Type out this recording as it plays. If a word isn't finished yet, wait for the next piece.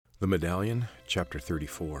The Medallion, Chapter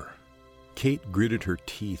 34. Kate gritted her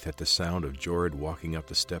teeth at the sound of Jorid walking up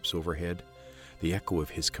the steps overhead. The echo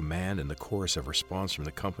of his command and the chorus of response from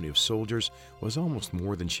the company of soldiers was almost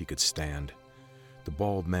more than she could stand. The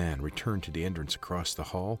bald man returned to the entrance across the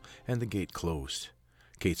hall, and the gate closed.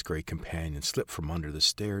 Kate's gray companion slipped from under the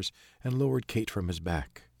stairs and lowered Kate from his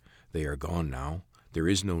back. They are gone now. There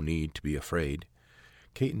is no need to be afraid.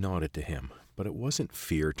 Kate nodded to him, but it wasn't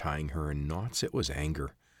fear tying her in knots, it was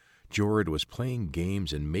anger. Jorid was playing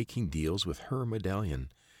games and making deals with her medallion,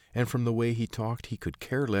 and from the way he talked, he could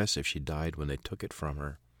care less if she died when they took it from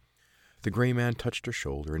her. The gray man touched her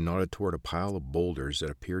shoulder and nodded toward a pile of boulders that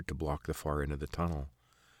appeared to block the far end of the tunnel.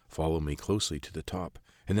 "Follow me closely to the top,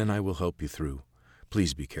 and then I will help you through.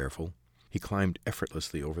 Please be careful." He climbed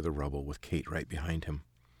effortlessly over the rubble with Kate right behind him.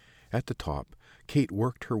 At the top, Kate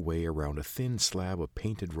worked her way around a thin slab of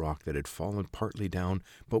painted rock that had fallen partly down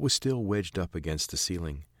but was still wedged up against the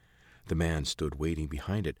ceiling. The man stood waiting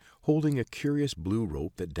behind it, holding a curious blue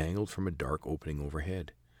rope that dangled from a dark opening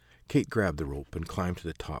overhead. Kate grabbed the rope and climbed to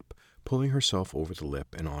the top, pulling herself over the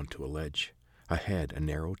lip and onto a ledge. Ahead, a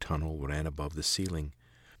narrow tunnel ran above the ceiling.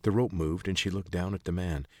 The rope moved, and she looked down at the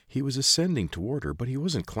man. He was ascending toward her, but he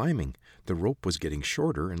wasn't climbing. The rope was getting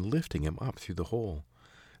shorter and lifting him up through the hole.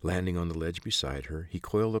 Landing on the ledge beside her, he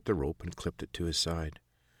coiled up the rope and clipped it to his side.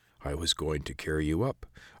 "I was going to carry you up.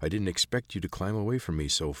 I didn't expect you to climb away from me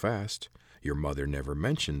so fast. Your mother never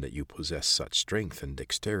mentioned that you possess such strength and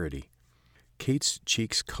dexterity." Kate's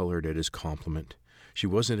cheeks colored at his compliment. She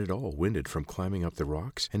wasn't at all winded from climbing up the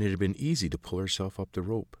rocks, and it had been easy to pull herself up the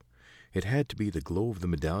rope. It had to be the glow of the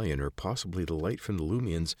medallion, or possibly the light from the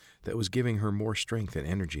Lumians, that was giving her more strength and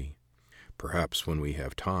energy. "Perhaps when we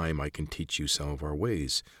have time I can teach you some of our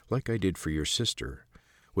ways, like I did for your sister.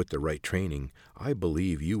 With the right training, I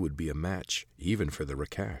believe you would be a match, even for the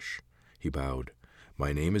Rakash." He bowed.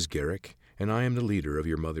 "My name is Garrick, and I am the leader of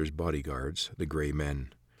your mother's bodyguards, the Grey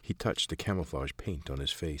Men." He touched the camouflage paint on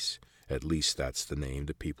his face. "At least that's the name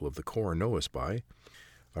the people of the Cor know us by."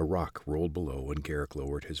 A rock rolled below, and Garrick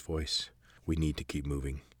lowered his voice. "We need to keep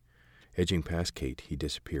moving." Edging past Kate, he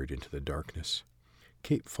disappeared into the darkness.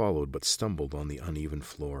 Kate followed, but stumbled on the uneven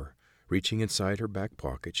floor. Reaching inside her back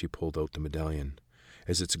pocket, she pulled out the medallion.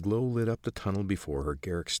 As its glow lit up the tunnel before her,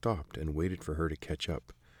 Garrick stopped and waited for her to catch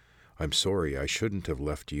up. "I'm sorry, I shouldn't have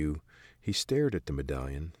left you." He stared at the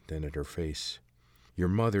medallion, then at her face. "Your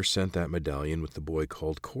mother sent that medallion with the boy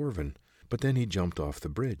called Corvin, but then he jumped off the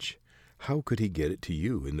bridge. How could he get it to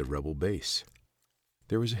you in the rebel base?"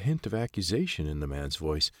 There was a hint of accusation in the man's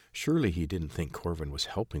voice. Surely he didn't think Corvin was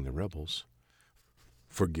helping the rebels.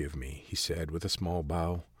 "Forgive me," he said with a small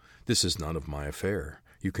bow. "This is none of my affair.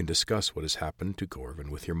 You can discuss what has happened to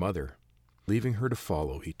Corvin with your mother." Leaving her to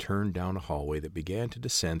follow, he turned down a hallway that began to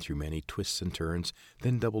descend through many twists and turns,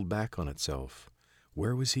 then doubled back on itself.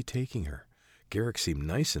 Where was he taking her? Garrick seemed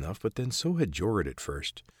nice enough, but then so had Jorid at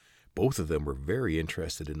first. Both of them were very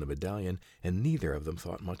interested in the medallion, and neither of them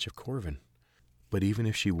thought much of Corvin. But even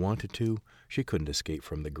if she wanted to, she couldn't escape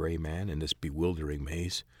from the gray man in this bewildering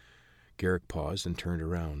maze. Garrick paused and turned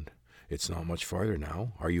around. "It's not much farther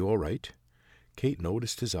now. Are you all right?" Kate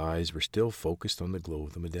noticed his eyes were still focused on the glow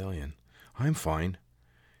of the medallion. "I'm fine."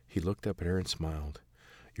 He looked up at her and smiled.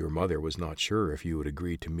 "Your mother was not sure if you would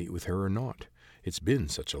agree to meet with her or not. It's been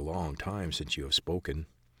such a long time since you have spoken."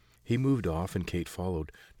 He moved off, and Kate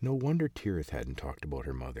followed. No wonder Tirith hadn't talked about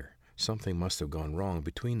her mother. Something must have gone wrong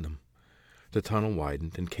between them. The tunnel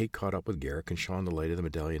widened, and Kate caught up with Garrick and shone the light of the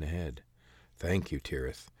medallion ahead. "Thank you,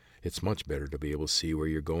 Tirith. It's much better to be able to see where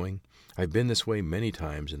you're going. I've been this way many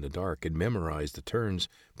times in the dark and memorized the turns,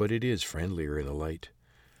 but it is friendlier in the light.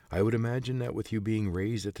 I would imagine that with you being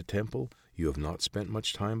raised at the temple, you have not spent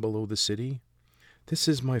much time below the city?" "This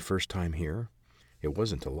is my first time here." It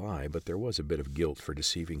wasn't a lie, but there was a bit of guilt for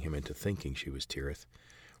deceiving him into thinking she was Tirith.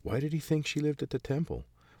 Why did he think she lived at the temple?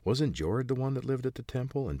 Wasn't Jorid the one that lived at the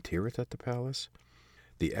temple and Tirith at the palace?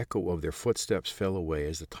 The echo of their footsteps fell away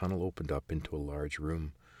as the tunnel opened up into a large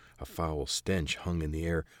room. A foul stench hung in the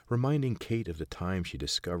air, reminding Kate of the time she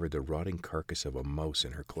discovered the rotting carcass of a mouse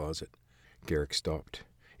in her closet. Garrick stopped.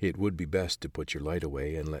 "It would be best to put your light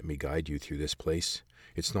away and let me guide you through this place.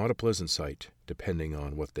 It's not a pleasant sight, depending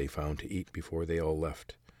on what they found to eat before they all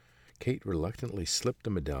left." Kate reluctantly slipped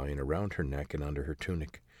the medallion around her neck and under her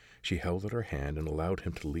tunic. She held out her hand and allowed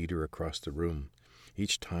him to lead her across the room.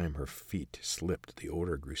 Each time her feet slipped, the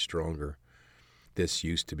odor grew stronger. This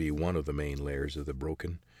used to be one of the main layers of the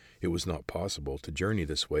Broken. It was not possible to journey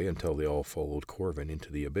this way until they all followed Corvin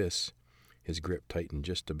into the abyss. His grip tightened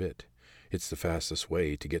just a bit. "It's the fastest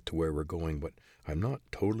way to get to where we're going, but I'm not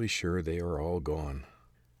totally sure they are all gone."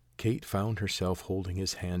 Kate found herself holding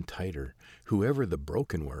his hand tighter. Whoever the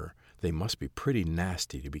broken were, they must be pretty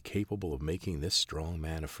nasty to be capable of making this strong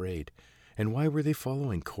man afraid. And why were they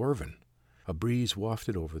following Corvin? A breeze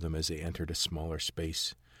wafted over them as they entered a smaller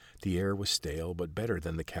space. The air was stale, but better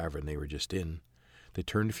than the cavern they were just in. They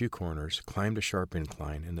turned a few corners, climbed a sharp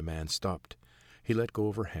incline, and the man stopped. He let go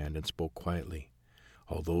of her hand and spoke quietly.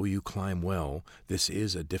 "Although you climb well, this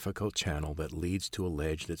is a difficult channel that leads to a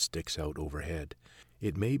ledge that sticks out overhead.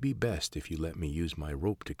 It may be best if you let me use my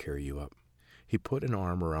rope to carry you up." He put an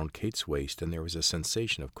arm around Kate's waist, and there was a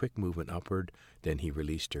sensation of quick movement upward. Then he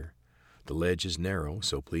released her. "The ledge is narrow,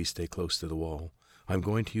 so please stay close to the wall. I'm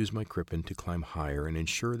going to use my crippen to climb higher and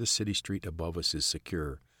ensure the city street above us is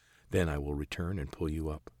secure. Then I will return and pull you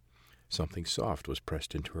up." Something soft was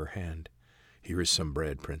pressed into her hand. "Here is some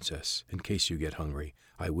bread, Princess, in case you get hungry.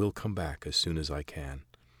 I will come back as soon as I can."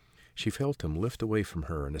 She felt him lift away from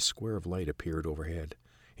her, and a square of light appeared overhead.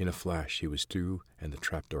 In a flash he was through, and the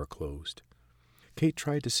trapdoor closed. Kate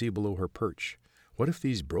tried to see below her perch. What if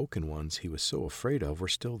these broken ones he was so afraid of were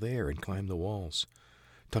still there and climbed the walls?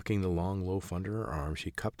 Tucking the long loaf under her arm,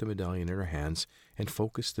 she cupped the medallion in her hands and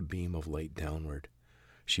focused the beam of light downward.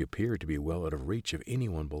 She appeared to be well out of reach of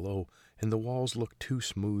anyone below, and the walls looked too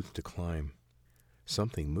smooth to climb.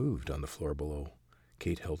 Something moved on the floor below.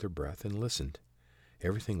 Kate held her breath and listened.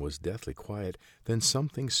 Everything was deathly quiet. Then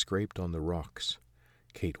something scraped on the rocks.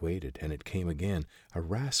 Kate waited, and it came again, a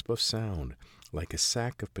rasp of sound, like a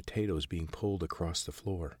sack of potatoes being pulled across the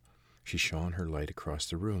floor. She shone her light across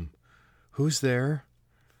the room. "Who's there?"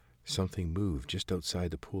 Something moved just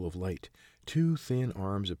outside the pool of light. Two thin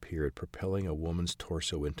arms appeared, propelling a woman's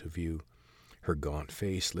torso into view. Her gaunt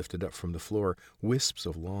face lifted up from the floor, wisps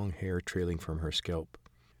of long hair trailing from her scalp.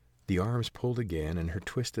 The arms pulled again, and her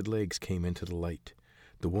twisted legs came into the light.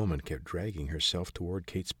 The woman kept dragging herself toward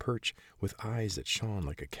Kate's perch, with eyes that shone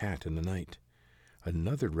like a cat in the night.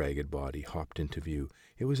 Another ragged body hopped into view.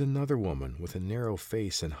 It was another woman, with a narrow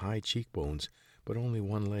face and high cheekbones, but only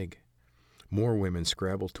one leg. More women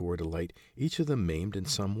scrabbled toward the light, each of them maimed in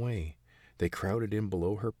some way. They crowded in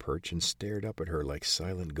below her perch and stared up at her like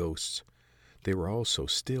silent ghosts. They were all so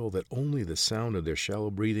still that only the sound of their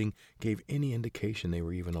shallow breathing gave any indication they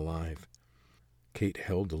were even alive. Kate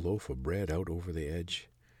held the loaf of bread out over the edge.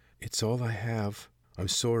 "It's all I have. I'm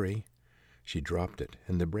sorry." She dropped it,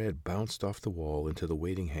 and the bread bounced off the wall into the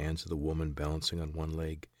waiting hands of the woman balancing on one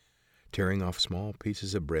leg. Tearing off small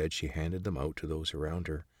pieces of bread, she handed them out to those around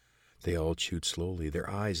her. They all chewed slowly, their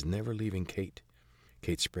eyes never leaving Kate.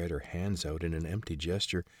 Kate spread her hands out in an empty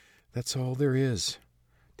gesture. "That's all there is."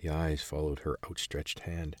 The eyes followed her outstretched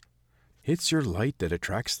hand. "It's your light that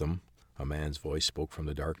attracts them," a man's voice spoke from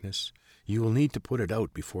the darkness. "You will need to put it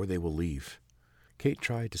out before they will leave." Kate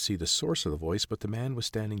tried to see the source of the voice, but the man was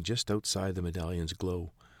standing just outside the medallion's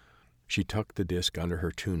glow. She tucked the disc under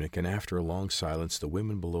her tunic, and after a long silence the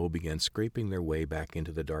women below began scraping their way back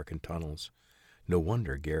into the darkened tunnels. No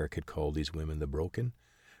wonder Garrick had called these women the broken.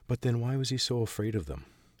 But then why was he so afraid of them?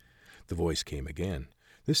 The voice came again,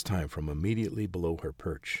 this time from immediately below her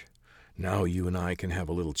perch. "Now you and I can have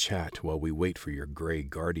a little chat while we wait for your gray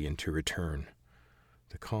guardian to return."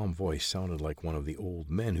 The calm voice sounded like one of the old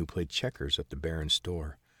men who played checkers at the Baron's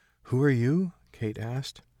store. "Who are you?" Kate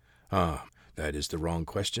asked. "Ah, that is the wrong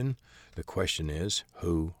question. The question is,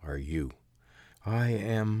 who are you?" "I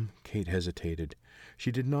am—" Kate hesitated.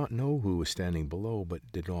 She did not know who was standing below,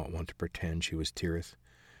 but did not want to pretend she was Tirith.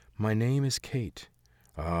 "My name is Kate."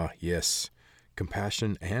 "Ah, yes.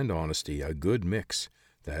 Compassion and honesty, a good mix.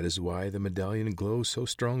 That is why the medallion glows so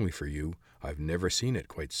strongly for you. I've never seen it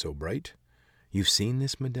quite so bright." "You've seen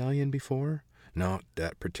this medallion before?" "Not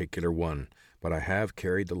that particular one, but I have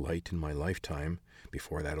carried the light in my lifetime,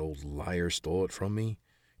 before that old liar stole it from me.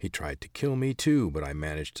 He tried to kill me, too, but I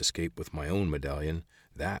managed to escape with my own medallion.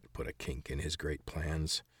 That put a kink in his great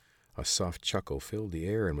plans." A soft chuckle filled the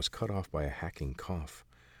air and was cut off by a hacking cough.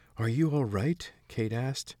 "Are you all right?" Kate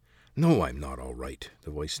asked. "No, I'm not all right,"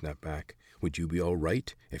 the voice snapped back. "Would you be all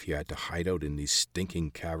right if you had to hide out in these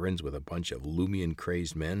stinking caverns with a bunch of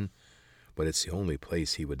Lumion-crazed men? But it's the only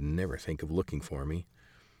place he would never think of looking for me."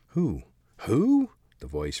 "Who? Who?" The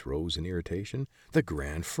voice rose in irritation. "The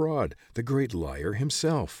grand fraud, the great liar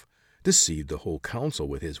himself. Deceived the whole council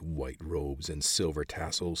with his white robes and silver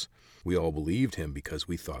tassels. We all believed him because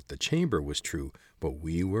we thought the chamber was true, but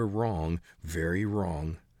we were wrong, very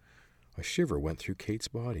wrong." A shiver went through Kate's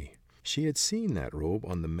body. She had seen that robe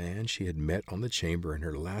on the man she had met on the chamber in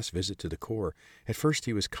her last visit to the Cor. At first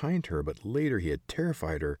he was kind to her, but later he had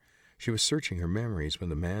terrified her. She was searching her memories when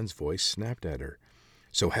the man's voice snapped at her.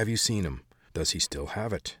 "So have you seen him? Does he still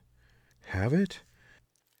have it?" "Have it?"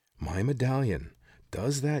 "My medallion.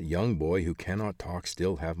 Does that young boy who cannot talk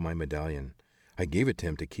still have my medallion? I gave it to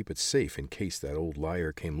him to keep it safe in case that old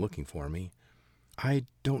liar came looking for me. I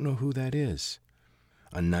don't know who that is.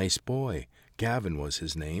 A nice boy. Gavin was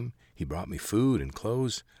his name. He brought me food and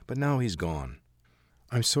clothes, but now he's gone.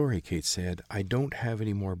 I'm sorry, Kate said. I don't have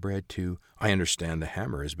any more bread to... I understand the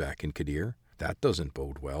hammer is back in Kadir. That doesn't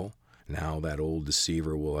bode well. Now that old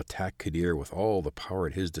deceiver will attack Kadir with all the power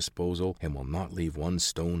at his disposal and will not leave one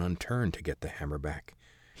stone unturned to get the hammer back.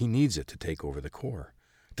 He needs it to take over the Cor.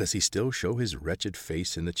 Does he still show his wretched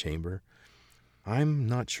face in the chamber? I'm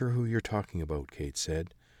not sure who you're talking about, Kate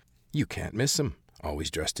said. You can't miss him.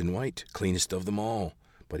 Always dressed in white, cleanest of them all.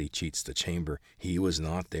 But he cheats the chamber. He was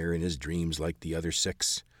not there in his dreams like the other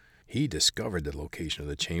 6. He discovered the location of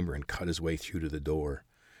the chamber and cut his way through to the door.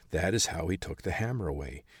 That is how he took the hammer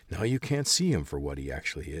away. Now you can't see him for what he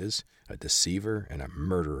actually is, a deceiver and a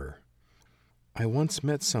murderer. I once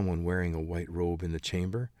met someone wearing a white robe in the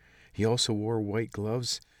chamber. He also wore white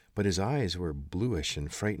gloves, but his eyes were bluish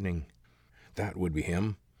and frightening. That would be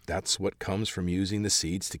him. That's what comes from using the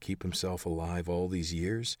seeds to keep himself alive all these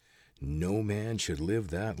years. No man should live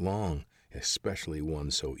that long, especially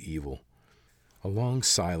one so evil. A long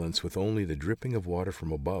silence with only the dripping of water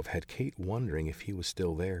from above had Kate wondering if he was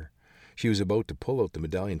still there. She was about to pull out the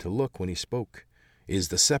medallion to look when he spoke. Is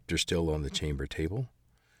the scepter still on the chamber table?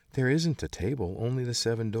 There isn't a table, only the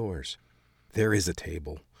 7 doors. There is a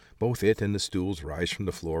table. Both it and the stools rise from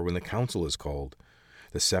the floor when the council is called.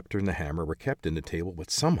 The scepter and the hammer were kept in the table, but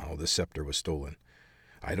somehow the scepter was stolen.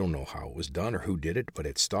 I don't know how it was done or who did it, but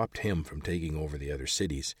it stopped him from taking over the other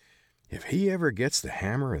cities. If he ever gets the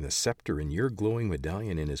hammer and the scepter and your glowing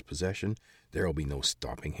medallion in his possession, there'll be no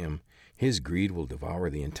stopping him. His greed will devour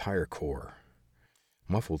the entire Cor.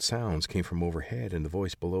 Muffled sounds came from overhead, and the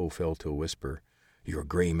voice below fell to a whisper. Your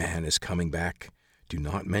gray man is coming back. Do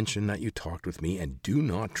not mention that you talked with me, and do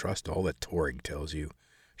not trust all that Torrig tells you.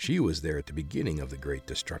 She was there at the beginning of the Great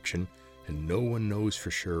Destruction, and no one knows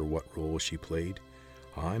for sure what role she played.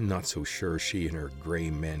 I'm not so sure she and her gray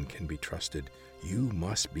men can be trusted. You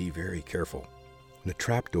must be very careful. The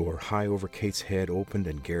trapdoor high over Kate's head opened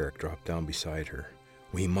and Garrick dropped down beside her.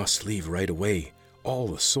 We must leave right away. All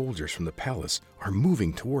the soldiers from the palace are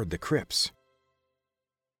moving toward the crypts.